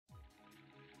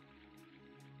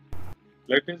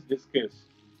let us discuss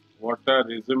what are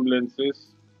resemblances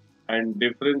and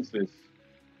differences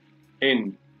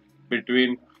in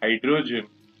between hydrogen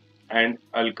and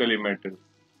alkali metal.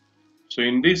 So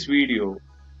in this video,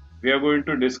 we are going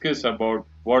to discuss about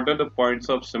what are the points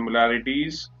of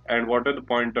similarities and what are the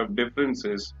point of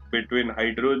differences between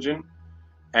hydrogen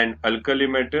and alkali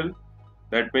metal.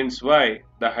 That means why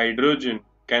the hydrogen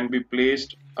can be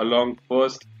placed along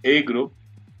first A group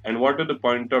and what are the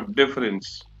point of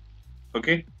difference.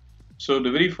 Okay, so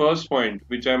the very first point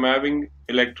which I'm having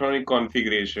electronic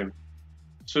configuration.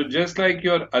 So just like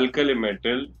your alkali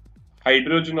metal,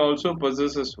 hydrogen also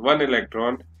possesses one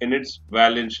electron in its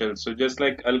valence shell. So just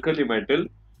like alkali metal,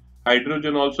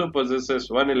 hydrogen also possesses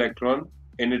one electron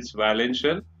in its valence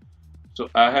shell. So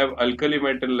I have alkali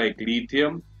metal like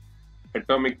lithium,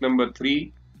 atomic number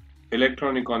 3,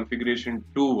 electronic configuration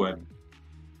 2 1.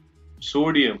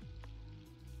 Sodium,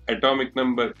 atomic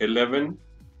number 11,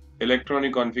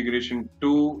 electronic configuration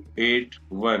 2 8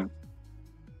 1.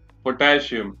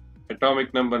 Potassium,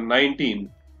 atomic number 19,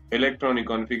 electronic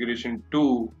configuration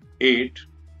 2 8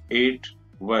 8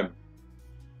 1.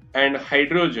 And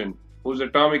hydrogen, whose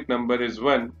atomic number is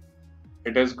 1,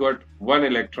 it has got one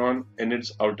electron in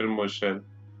its outermost shell.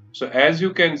 So as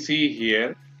you can see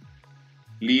here,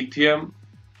 lithium,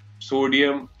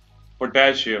 sodium,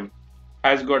 potassium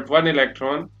has got one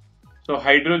electron. So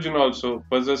hydrogen also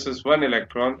possesses one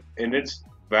electron in its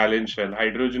valence shell.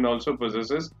 Hydrogen also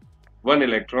possesses one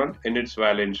electron in its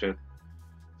valence shell.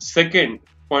 Second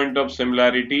point of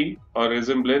similarity or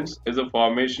resemblance is a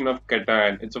formation of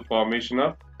cation. It's a formation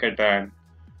of cation.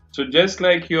 So just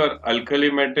like alkali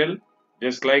metal,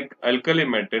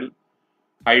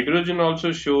 hydrogen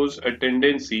also shows a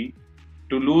tendency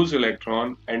to lose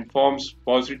electron and forms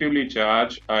positively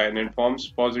charged ion.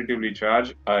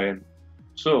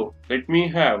 So let me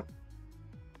have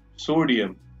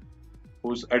sodium,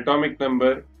 whose atomic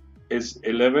number is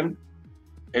 11,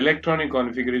 electronic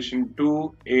configuration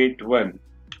 281.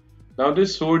 Now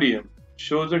this sodium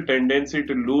shows a tendency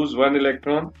to lose one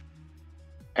electron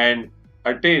and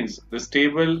attains the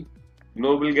stable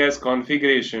noble gas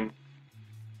configuration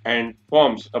and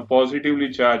forms a positively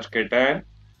charged cation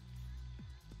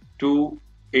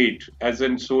 2,8 as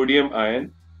in sodium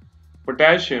ion.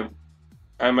 Potassium,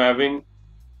 I'm having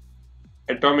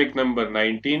atomic number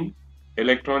 19,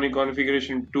 electronic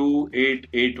configuration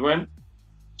 2881.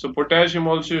 So potassium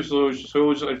also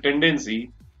shows a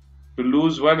tendency to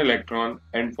lose one electron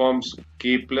and forms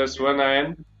K+1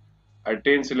 ion,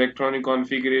 attains electronic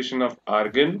configuration of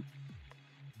argon.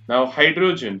 Now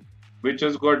hydrogen, which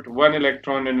has got one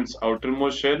electron in its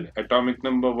outermost shell, atomic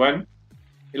number 1,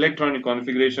 electronic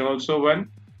configuration also 1.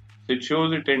 So it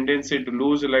shows a tendency to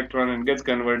lose electron and gets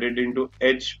converted into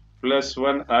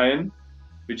H+1 ion,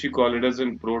 which you call it as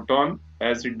in proton,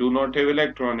 as it do not have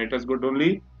electron. It has got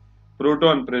only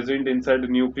proton present inside the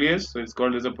nucleus, so it's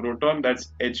called as a proton.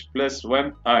 That's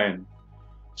H+1 ion.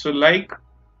 So like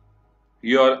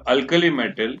your alkali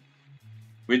metal,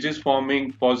 which is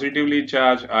forming positively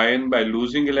charged ion by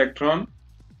losing electron,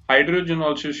 hydrogen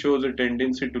also shows a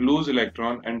tendency to lose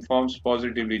electron and forms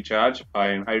positively charged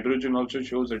ion. Hydrogen also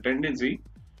shows a tendency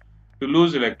to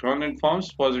lose electron and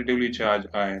forms positively charged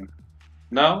ion.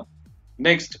 Now,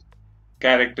 next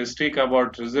characteristic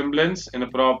about resemblance in a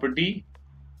property,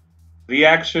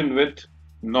 reaction with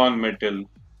non-metal.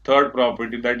 Third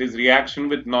property, that is reaction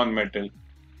with non-metal.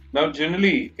 Now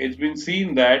generally it's been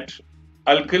seen that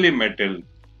alkali metal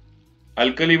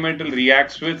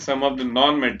reacts with some of the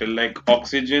non-metal like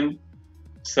oxygen,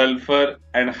 sulfur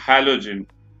and halogen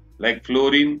like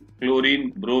fluorine,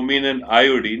 chlorine, bromine and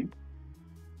iodine.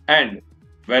 And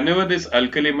whenever this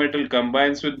alkali metal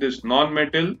combines with this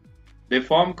non-metal, they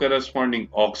form corresponding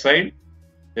oxide,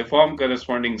 they form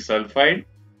corresponding sulfide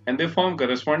and they form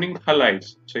corresponding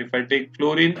halides. So if I take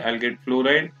fluorine, I'll get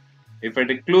fluoride. If I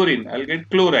take chlorine, I'll get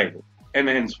chloride and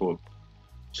henceforth.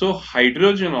 So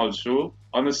hydrogen also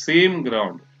on the same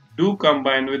ground do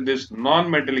combine with this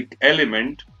non-metallic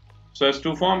element so as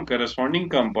to form corresponding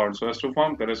compound. So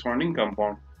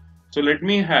let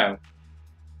me have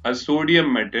a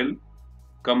sodium metal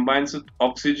combines with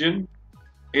oxygen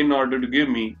in order to give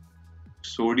me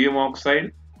sodium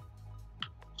oxide.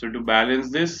 So to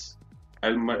balance this,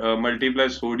 I'll multiply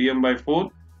sodium by 4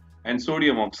 and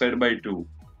sodium oxide by 2.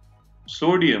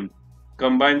 Sodium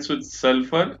combines with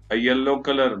sulfur, a yellow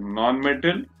color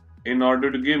non-metal, in order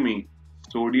to give me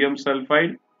sodium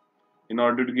sulfide,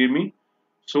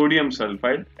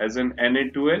 as an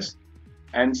Na2S,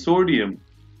 and sodium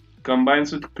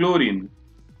combines with chlorine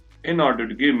in order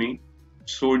to give me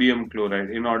sodium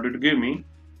chloride,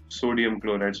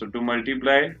 So to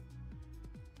multiply,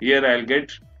 here I'll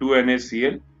get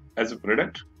 2NaCl as a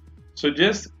product. So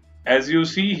just as you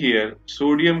see here,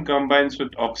 sodium combines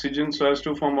with oxygen so as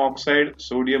to form oxide,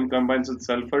 sodium combines with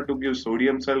sulfur to give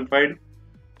sodium sulfide,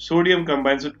 sodium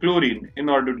combines with chlorine in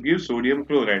order to give sodium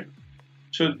chloride.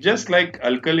 So just like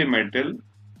alkali metal,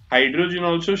 hydrogen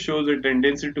also shows a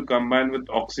tendency to combine with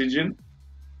oxygen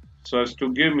so as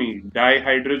to give me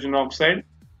dihydrogen oxide,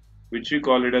 which we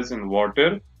call it as in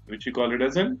water,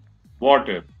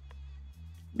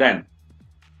 Then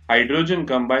hydrogen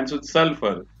combines with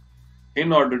sulfur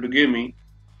in order to give me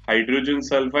hydrogen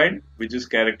sulfide, which is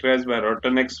characterized by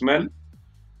rotten smell,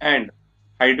 and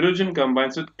hydrogen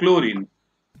combines with chlorine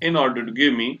in order to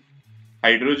give me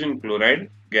hydrogen chloride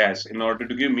gas.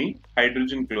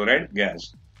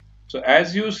 So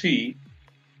as you see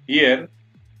here,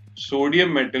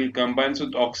 sodium metal combines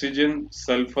with oxygen,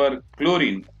 sulfur,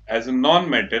 chlorine as a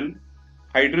non-metal.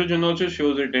 Hydrogen also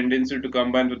shows a tendency to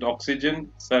combine with oxygen,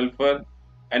 sulfur,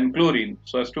 and chlorine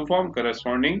so as to form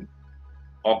corresponding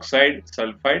oxide,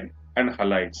 sulfide, and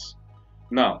halides.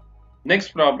 Now,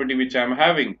 next property which I am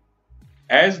having,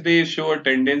 as they show a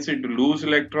tendency to lose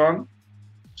electron,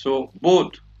 so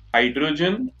both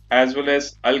hydrogen as well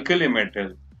as alkali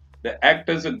metal, they act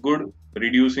as a good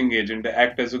reducing agent.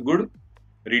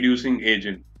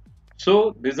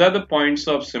 So these are the points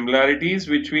of similarities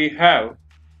which we have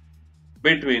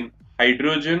between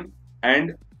hydrogen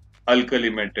and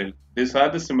alkali metal. These are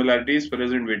the similarities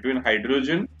present between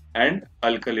hydrogen and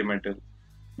alkali metal.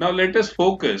 Now let us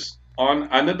focus on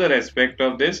another aspect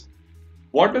of this.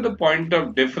 What are the point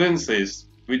of differences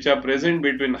which are present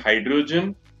between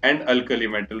hydrogen and alkali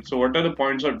metal? So what are the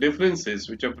points of differences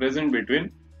which are present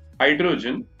between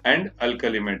hydrogen and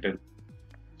alkali metal?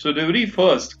 So the very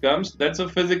first comes, that's a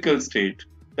physical state.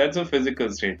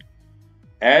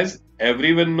 As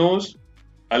everyone knows,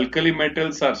 alkali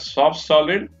metals are soft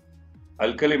solid.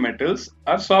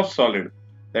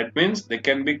 That means they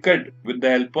can be cut with the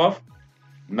help of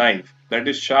knife, that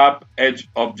is sharp edge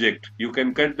object. You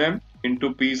can cut them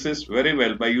into pieces very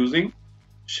well by using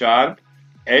sharp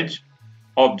edge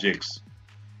objects.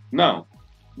 Now,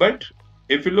 but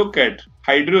if you look at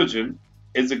hydrogen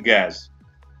is a gas.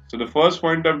 So the first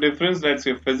point of difference, that's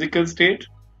your physical state.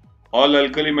 All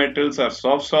alkali metals are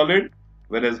soft solid,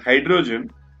 whereas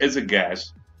hydrogen is a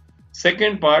gas.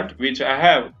 Second part which I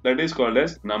have, that is called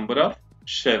as number of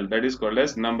shells.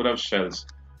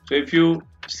 So if you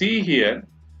see here,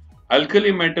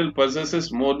 alkali metal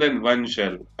possesses more than one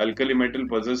shell. Whereas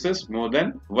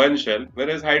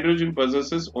hydrogen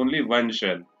possesses only one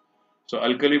shell. So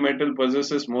alkali metal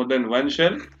possesses more than one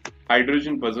shell,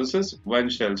 hydrogen possesses one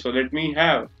shell. So let me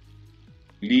have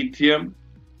lithium,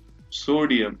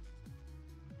 sodium,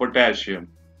 potassium.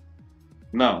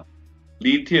 Now,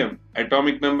 lithium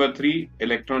atomic number 3,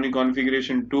 electronic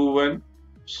configuration 2,1.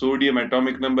 Sodium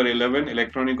atomic number 11,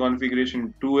 electronic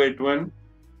configuration 281.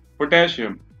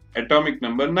 Potassium atomic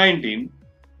number 19,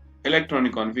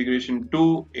 electronic configuration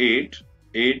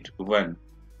 2881.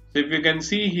 So if you can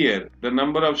see here, the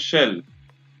number of shell,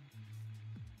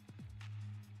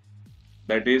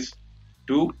 that is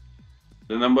 2.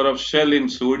 The number of shell in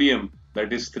sodium,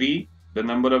 that is 3. The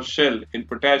number of shell in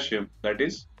potassium, that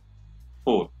is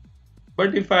 4.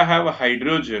 But if I have a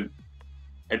hydrogen,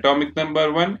 atomic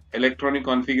number 1, electronic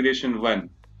configuration 1.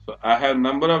 So I have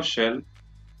number of shell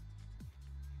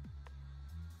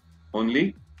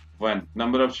only 1.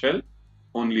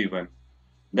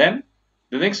 Then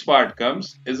the next part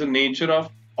comes is the nature of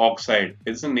oxide.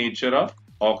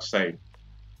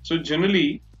 So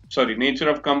generally, nature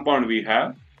of compound we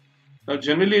have. Now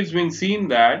generally it's been seen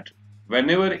that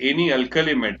whenever any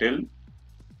alkali metal,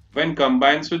 when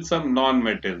combines with some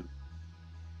non-metal,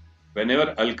 the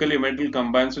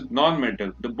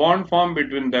bond formed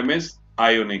between them is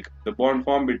ionic.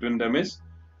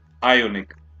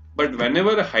 But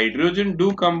whenever hydrogen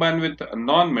do combine with a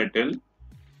non-metal,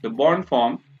 the bond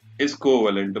form is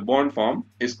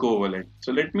covalent.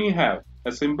 So let me have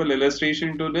a simple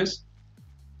illustration to this.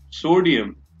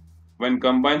 Sodium, when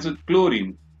combines with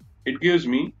chlorine, it gives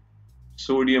me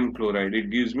sodium chloride.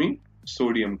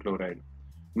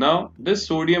 Now, this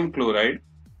sodium chloride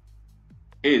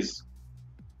is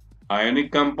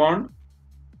ionic compound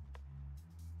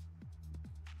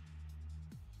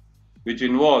which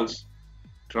involves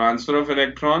transfer of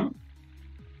electron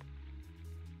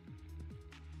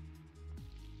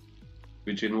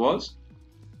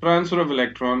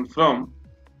from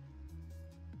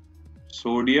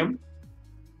sodium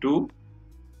to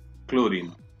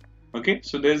chlorine. Okay,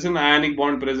 so there is an ionic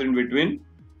bond present between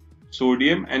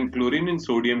sodium and chlorine in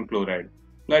sodium chloride.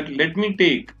 Let me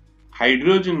take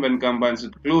hydrogen when combines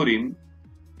with chlorine,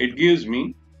 it gives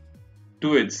me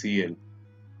 2HCl.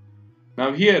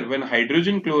 Now here, when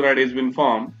hydrogen chloride has been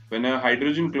formed,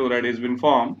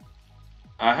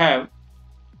 I have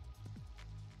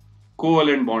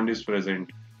covalent bond is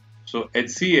present. So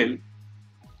HCl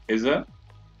is a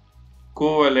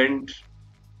covalent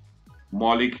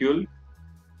molecule.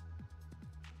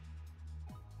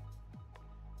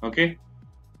 Okay,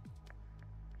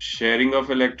 sharing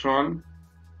of electron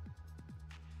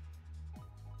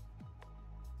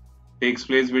takes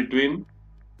place between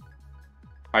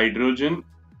hydrogen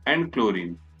and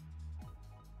chlorine.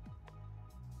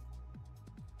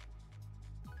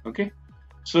 Okay,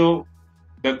 so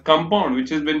the compound which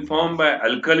has been formed by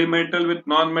alkali metal with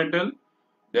non-metal,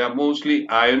 they are mostly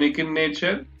ionic in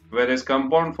nature, whereas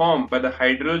compound formed by the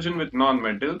hydrogen with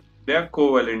non-metal, they are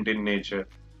covalent in nature.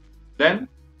 Then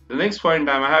the next point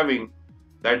I am having,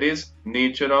 that is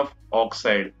nature of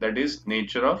oxide.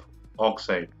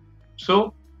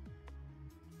 So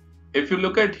if you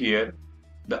look at here,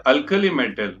 the alkali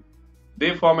metal,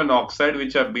 they form an oxide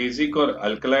which are basic or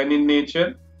alkaline in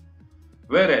nature,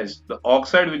 whereas the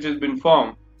oxide which has been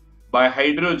formed by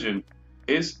hydrogen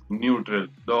is neutral.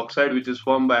 The oxide which is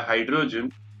formed by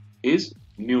hydrogen is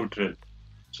neutral.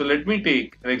 So let me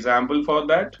take an example for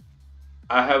that.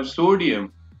 I have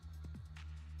sodium.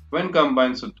 When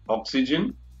combined with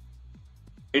oxygen,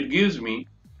 it gives me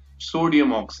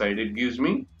sodium oxide.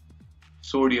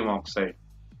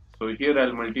 So here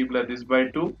I'll multiply this by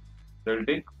 2. That will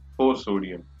take 4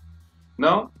 sodium.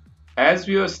 Now, as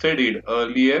we have studied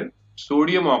earlier,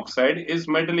 sodium oxide is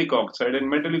metallic oxide, and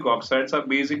metallic oxides are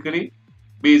basically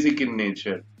basic in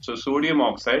nature. So sodium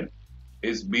oxide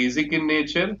is basic in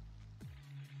nature.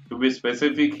 To be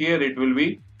specific here, it will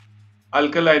be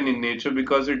alkaline in nature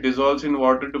because it dissolves in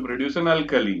water to produce an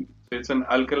alkali. So it's an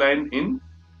alkaline in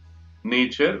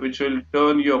nature, which will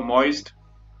turn your moist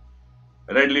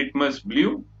red litmus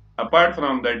blue. Apart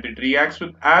from that, it reacts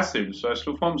with acid so as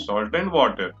to form salt and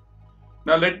water.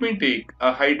 Now let me take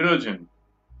a hydrogen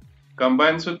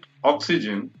combines with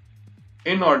oxygen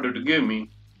in order to give me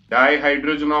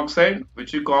dihydrogen oxide,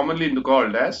 which is commonly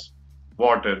called as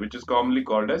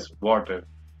water.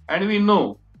 And we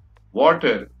know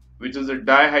water, which is a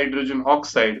dihydrogen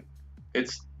oxide,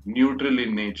 it's neutral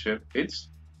in nature.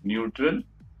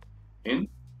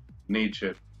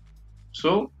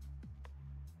 So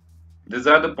these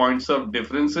are the points of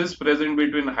differences present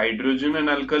between hydrogen and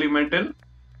alkali metal.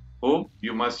 Hope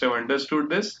you must have understood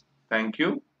this. Thank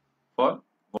you for